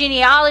notice in the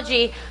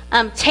genealogy,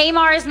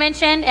 Tamar is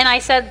mentioned, and I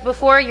said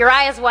before,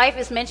 Uriah's wife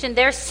is mentioned.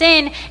 Their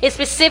sin is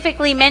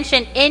specifically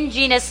mentioned in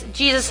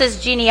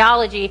Jesus'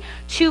 genealogy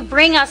to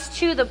bring us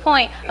to the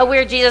point of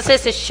where Jesus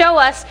is, to show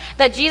us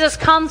that Jesus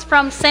comes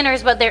from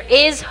sinners, but there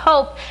is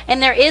hope and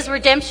there is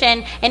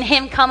redemption in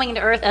him coming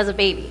to earth as a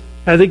baby.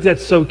 I think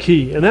that's so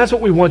key, and that's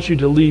what we want you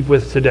to leave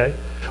with today.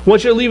 I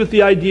want you to leave with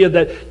the idea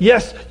that,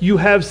 yes, you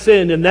have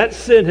sinned, and that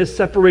sin has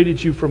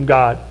separated you from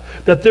God.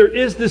 That there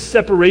is this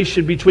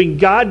separation between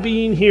God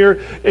being here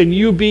and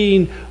you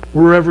being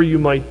wherever you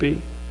might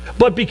be.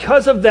 But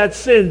because of that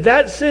sin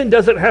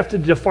doesn't have to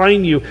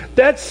define you.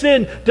 That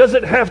sin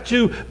doesn't have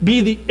to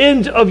be the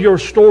end of your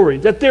story.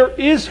 That there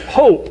is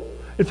hope.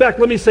 In fact,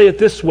 let me say it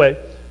this way.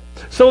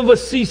 Some of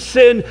us see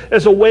sin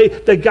as a way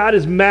that God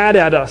is mad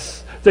at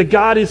us. That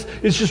God is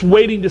just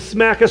waiting to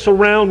smack us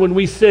around when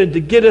we sin,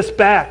 to get us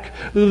back.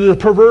 The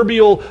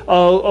proverbial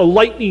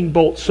lightning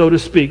bolt, so to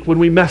speak, when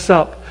we mess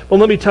up. Well,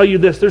 let me tell you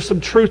this. There's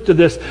some truth to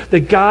this.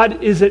 That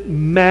God isn't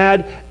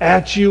mad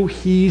at you.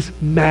 He's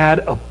mad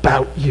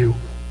about you.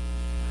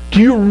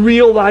 Do you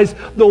realize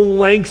the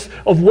lengths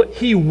of what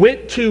he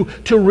went to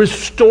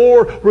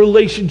restore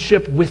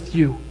relationship with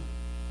you?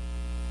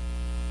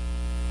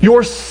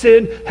 Your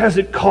sin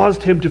hasn't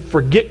caused him to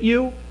forget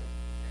you,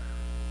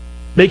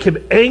 make him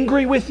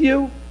angry with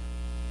you,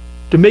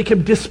 to make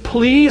him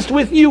displeased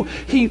with you.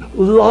 He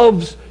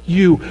loves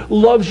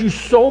you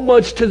so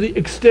much to the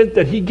extent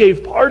that he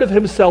gave part of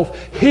himself,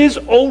 his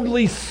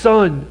only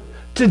son,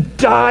 to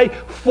die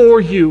for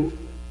you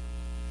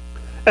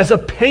as a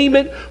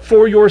payment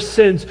for your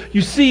sins.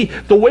 You see,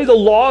 the way the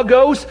law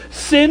goes,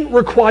 sin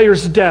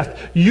requires death.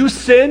 You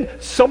sin,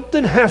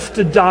 something has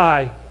to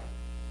die.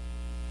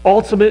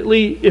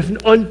 Ultimately, if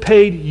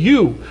unpaid,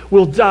 you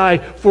will die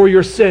for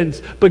your sins.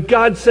 But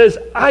God says,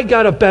 I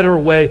got a better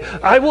way.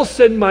 I will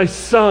send my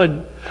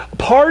son,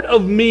 part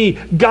of me,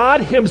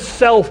 God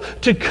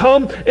himself, to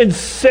come and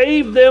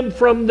save them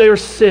from their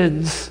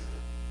sins.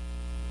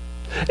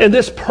 And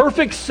this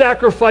perfect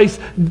sacrifice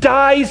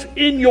dies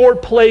in your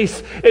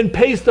place and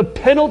pays the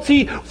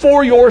penalty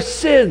for your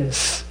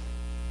sins.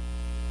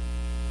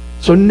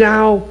 So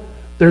now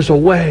there's a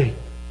way.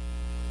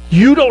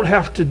 You don't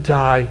have to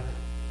die.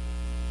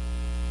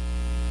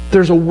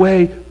 There's a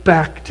way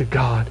back to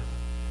God.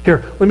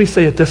 Here, let me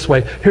say it this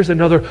way. Here's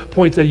another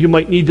point that you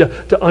might need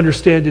to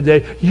understand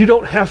today. You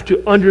don't have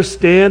to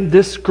understand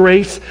this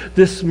grace,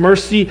 this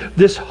mercy,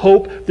 this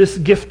hope, this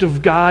gift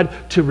of God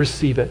to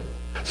receive it.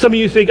 Some of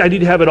you think, I need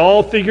to have it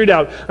all figured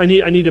out. I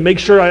need to make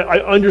sure I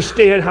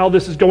understand how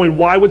this is going.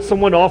 Why would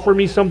someone offer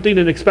me something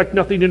and expect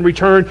nothing in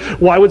return?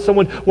 Why would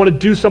someone want to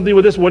do something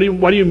with this? Why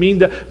do you mean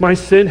that my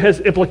sin has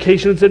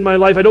implications in my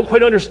life? I don't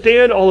quite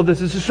understand all of this.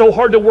 This is so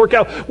hard to work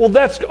out. Well,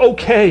 that's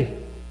okay.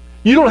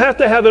 You don't have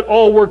to have it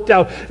all worked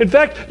out. In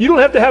fact, you don't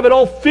have to have it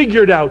all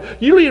figured out.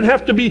 You don't even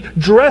have to be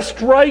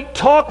dressed right,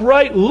 talk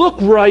right, look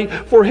right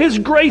for His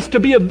grace to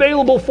be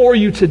available for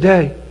you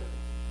today.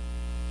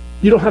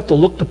 You don't have to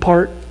look the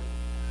part.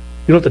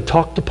 You don't have to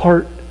talk the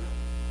part.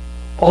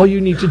 All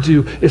you need to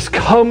do is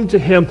come to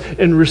Him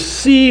and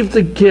receive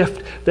the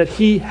gift that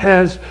He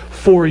has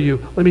for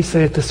you. Let me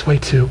say it this way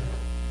too.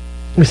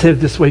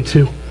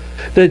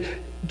 That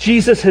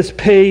Jesus has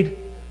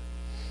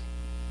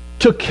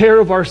took care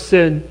of our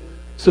sin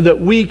so that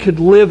we could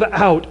live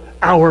out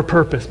our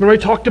purpose. Remember I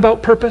talked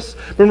about purpose?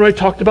 Remember I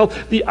talked about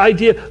the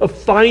idea of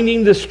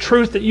finding this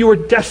truth that you are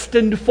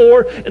destined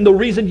for, and the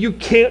reason you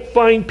can't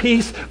find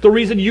peace, the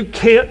reason you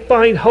can't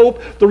find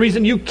hope, the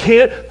reason you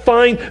can't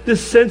find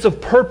this sense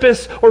of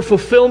purpose or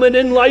fulfillment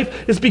in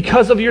life is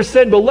because of your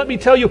sin. But let me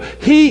tell you,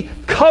 He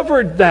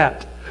covered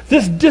that.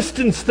 This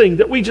distance thing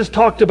that we just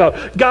talked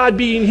about, God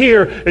being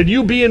here and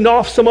you being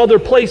off some other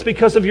place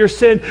because of your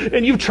sin,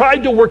 and you've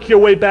tried to work your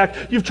way back.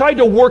 You've tried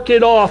to work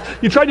it off.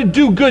 You tried to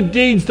do good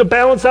deeds to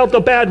balance out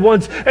the bad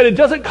ones, and it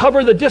doesn't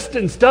cover the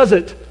distance, does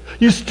it?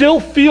 You still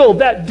feel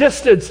that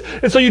distance,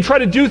 and so you try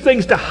to do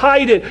things to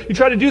hide it. You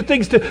try to do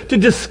things to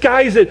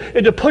disguise it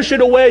and to push it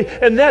away,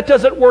 and that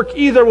doesn't work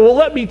either. Well,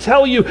 let me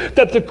tell you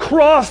that the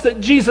cross that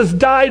Jesus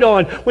died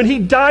on, when He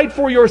died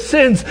for your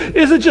sins,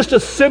 isn't just a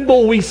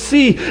symbol we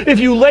see.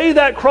 If you lay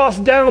that cross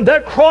down,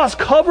 that cross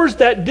covers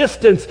that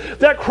distance.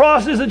 That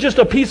cross isn't just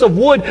a piece of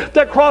wood.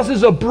 That cross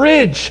is a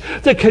bridge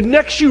that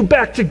connects you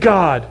back to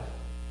God.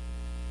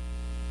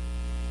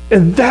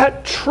 And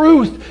that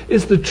truth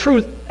is the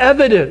truth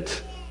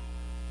evident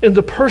in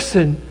the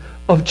person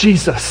of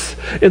Jesus,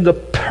 in the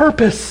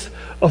purpose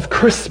of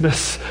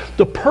Christmas,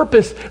 the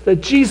purpose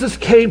that Jesus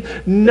came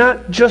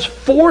not just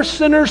for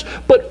sinners,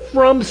 but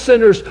from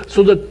sinners,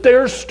 so that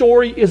their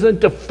story isn't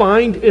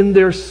defined in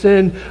their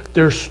sin.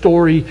 Their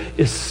story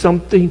is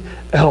something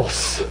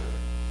else.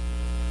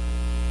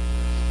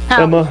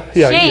 Emma,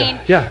 Shane,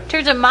 yeah. in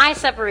terms of my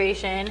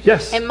separation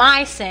and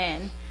my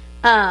sin,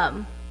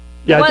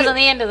 it wasn't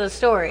the end of the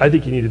story. I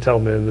think you need to tell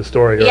them in the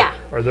story,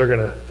 or they're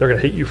gonna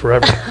hate you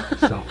forever.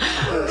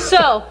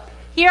 So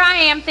here I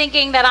am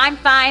thinking that I'm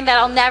fine, that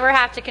I'll never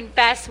have to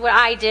confess what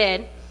I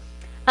did.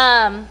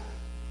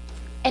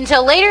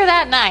 Until later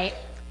that night,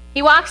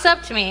 he walks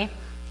up to me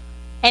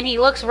and he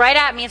looks right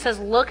at me and says,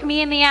 "Look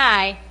me in the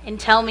eye and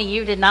tell me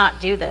you did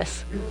not do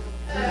this."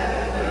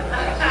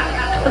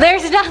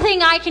 There's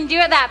nothing I can do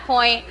at that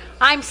point.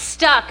 I'm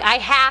stuck. I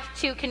have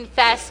to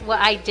confess what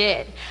I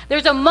did.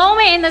 There's a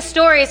moment in the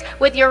stories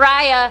with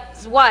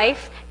Uriah's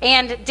wife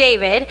and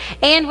David,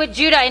 and with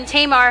Judah and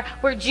Tamar,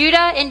 where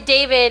Judah and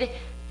David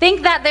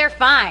think that they're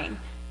fine.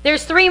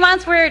 There's 3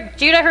 months where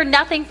Judah heard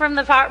nothing from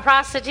the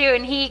prostitute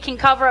and he can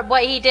cover up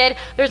what he did.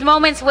 There's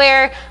moments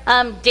where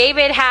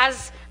David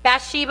has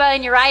Bathsheba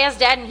and Uriah's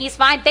dead and he's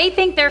fine. They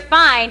think they're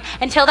fine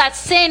until that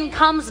sin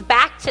comes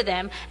back to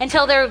them,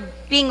 until they're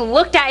being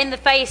looked at in the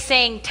face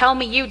saying, "Tell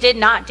me you did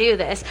not do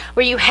this,"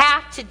 where you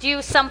have to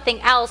do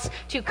something else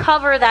to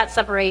cover that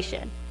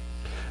separation.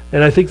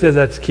 And I think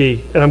that's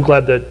key, and I'm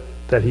glad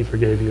that He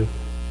forgave you,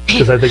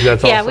 because I think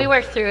that's awesome. Yeah, we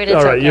worked through it. It's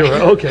all right, okay. You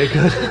were okay,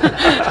 good.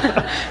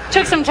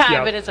 Took some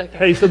time, but it's okay.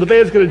 Hey, so the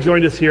band's going to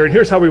join us here, and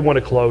here's how we want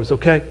to close,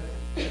 okay?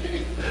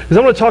 Because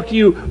I want to talk to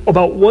you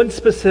about one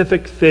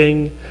specific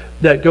thing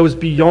that goes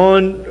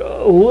beyond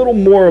a little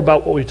more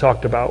about what we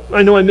talked about.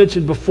 I know I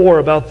mentioned before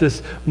about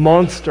this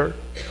monster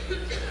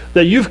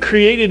that you've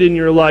created in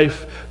your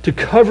life to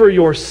cover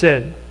your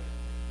sin.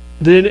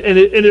 And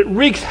it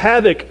wreaks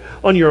havoc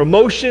on your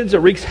emotions, it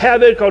wreaks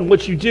havoc on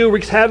what you do, it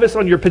wreaks havoc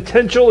on your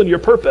potential and your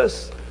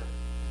purpose.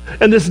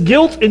 And this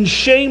guilt and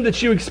shame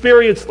that you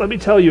experience, let me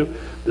tell you,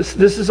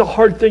 this is a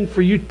hard thing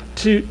for you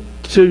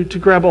to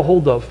grab a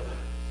hold of.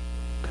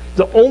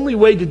 The only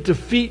way to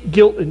defeat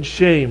guilt and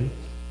shame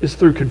is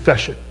through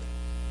confession.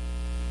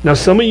 Now,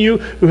 some of you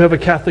who have a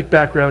Catholic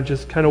background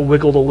just kind of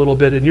wiggled a little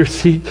bit in your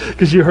seat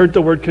because you heard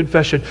the word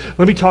confession.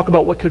 Let me talk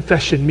about what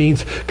confession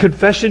means.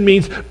 Confession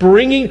means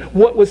bringing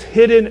what was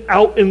hidden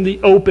out in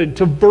the open,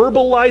 to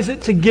verbalize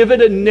it, to give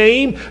it a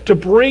name, to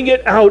bring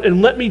it out.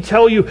 And let me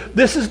tell you,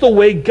 this is the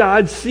way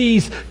God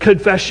sees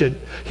confession.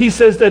 He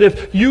says that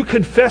if you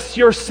confess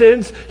your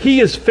sins, He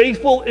is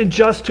faithful and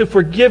just to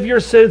forgive your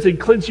sins and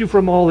cleanse you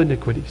from all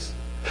iniquities.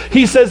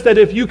 He says that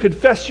if you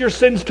confess your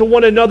sins to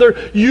one another,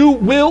 you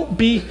will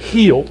be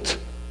healed.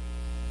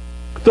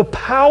 The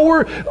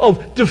power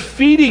of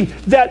defeating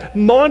that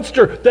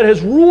monster that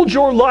has ruled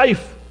your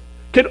life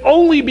can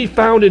only be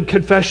found in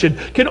confession,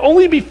 can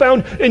only be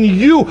found in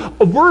you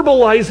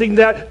verbalizing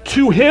that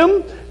to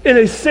Him in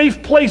a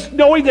safe place,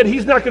 knowing that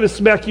He's not going to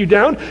smack you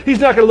down. He's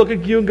not going to look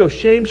at you and go,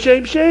 "Shame,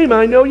 shame, shame,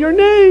 I know your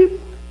name."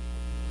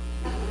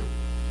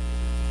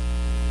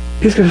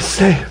 He's going to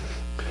say,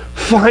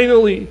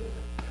 "Finally,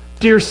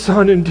 dear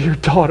son and dear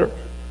daughter,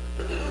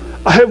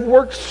 I have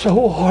worked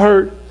so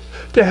hard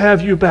to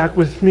have you back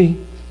with me.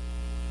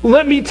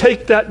 Let me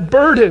take that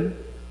burden.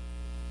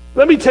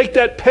 Let me take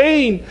that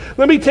pain.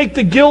 Let me take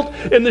the guilt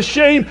and the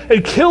shame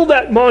and kill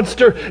that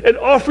monster and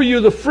offer you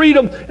the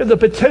freedom and the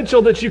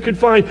potential that you can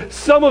find.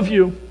 Some of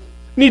you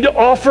need to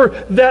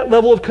offer that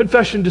level of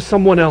confession to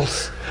someone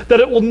else. That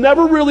it will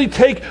never really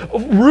take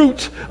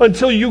root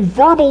until you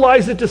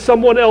verbalize it to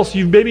someone else.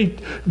 You've maybe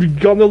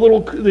gone to the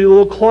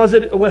little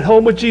closet, went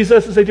home with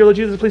Jesus and said, "Dear Lord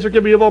Jesus, please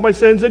forgive me of all my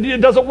sins." And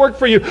it doesn't work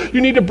for you.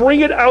 You need to bring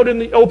it out in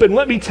the open.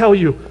 Let me tell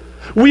you,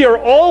 we are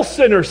all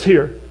sinners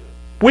here.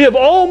 We have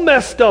all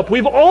messed up.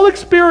 We've all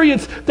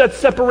experienced that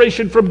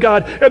separation from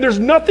God. And there's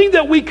nothing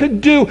that we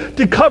could do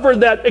to cover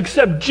that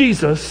except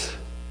Jesus.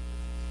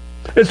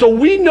 And so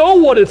we know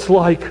what it's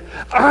like.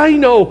 I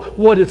know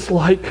what it's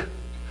like.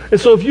 And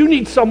so if you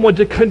need someone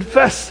to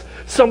confess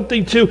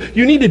something to,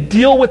 you need to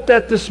deal with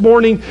that this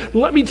morning.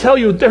 Let me tell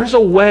you, there's a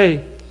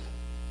way.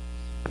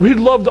 We'd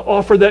love to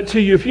offer that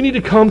to you. If you need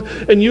to come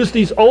and use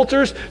these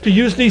altars, to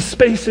use these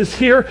spaces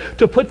here,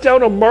 to put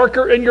down a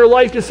marker in your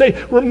life to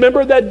say,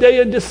 remember that day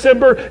in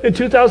December in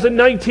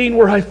 2019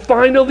 where I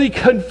finally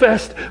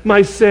confessed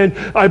my sin.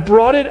 I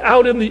brought it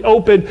out in the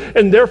open,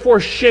 and therefore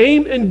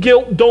shame and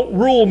guilt don't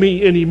rule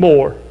me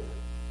anymore.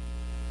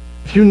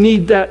 If you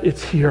need that,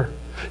 it's here.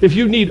 If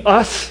you need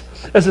us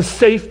as a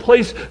safe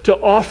place to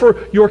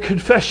offer your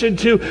confession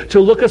to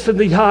look us in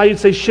the eye and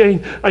say,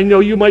 Shane, I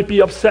know you might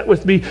be upset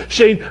with me.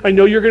 Shane, I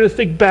know you're going to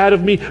think bad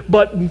of me,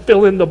 but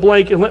fill in the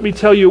blank. And let me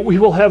tell you, we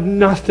will have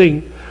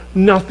nothing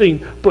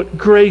but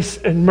grace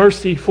and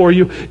mercy for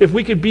you. If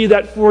we could be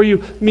that for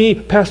you, me,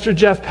 Pastor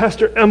Jeff,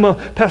 Pastor Emma,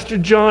 Pastor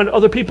John,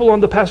 other people on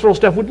the pastoral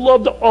staff would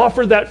love to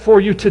offer that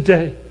for you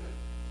today,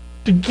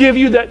 to give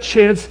you that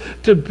chance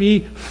to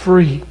be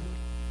free.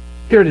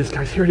 Here it is,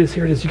 guys. Here it is.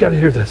 You got to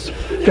hear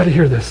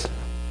this.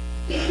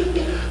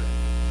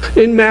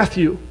 In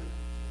Matthew,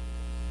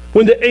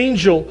 when the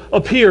angel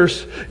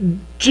appears,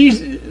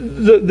 Jesus,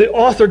 the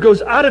author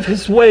goes out of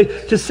his way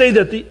to say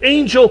that the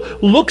angel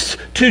looks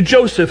to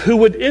Joseph, who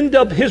would end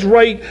up his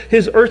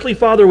earthly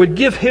father would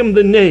give him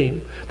the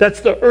name. That's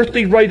the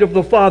earthly right of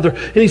the father.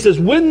 And he says,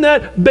 when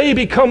that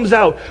baby comes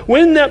out,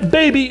 when that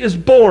baby is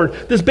born,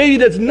 this baby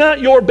that's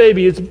not your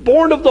baby, it's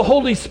born of the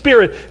Holy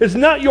Spirit, it's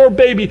not your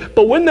baby,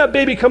 but when that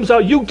baby comes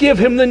out, you give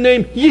him the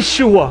name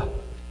Yeshua.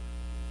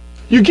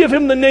 You give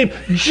him the name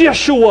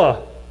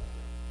Jeshua,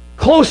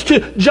 close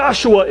to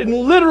Joshua. And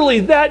literally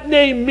that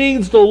name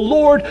means the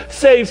Lord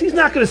saves. He's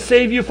not going to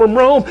save you from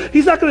Rome.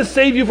 He's not going to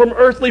save you from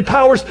earthly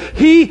powers.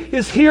 He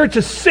is here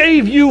to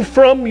save you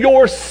from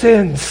your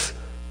sins.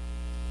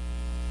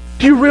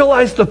 Do you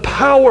realize the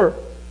power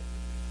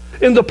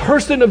in the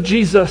person of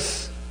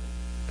Jesus?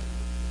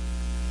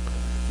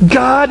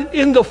 God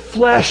in the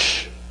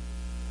flesh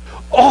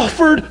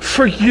offered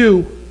for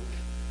you.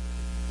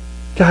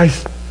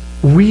 Guys,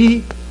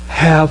 we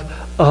have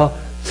a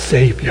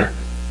Savior.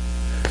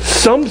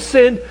 Some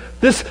sin,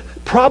 this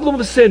problem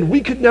of sin,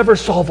 we could never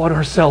solve on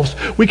ourselves.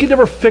 We could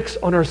never fix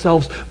on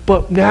ourselves.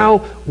 But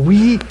now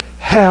we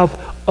have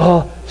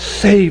a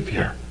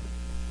Savior.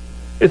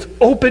 It's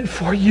open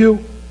for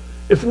you.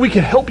 If we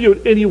can help you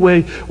in any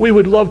way, we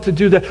would love to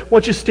do that. Why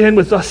don't you stand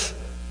with us?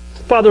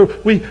 Father,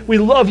 we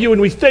love you and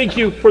we thank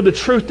you for the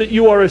truth that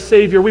you are a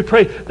Savior. We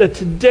pray that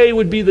today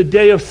would be the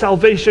day of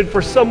salvation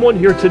for someone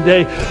here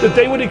today, that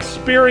they would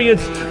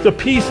experience the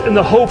peace and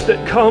the hope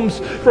that comes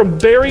from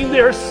bearing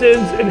their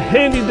sins and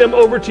handing them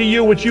over to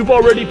you, which you've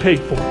already paid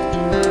for.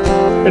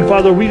 And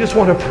Father, we just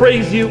want to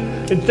praise you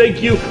and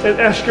thank you and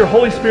ask your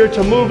Holy Spirit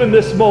to move in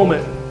this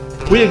moment.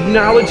 We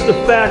acknowledge the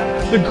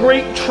fact, the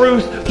great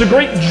truth, the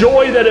great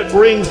joy that it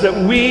brings that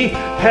we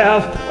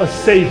have a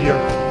Savior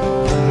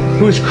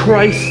who is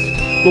Christ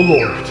the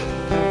Lord.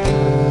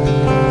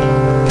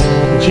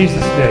 In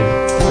Jesus' name,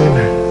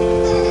 amen.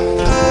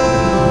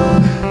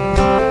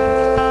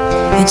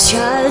 A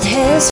child has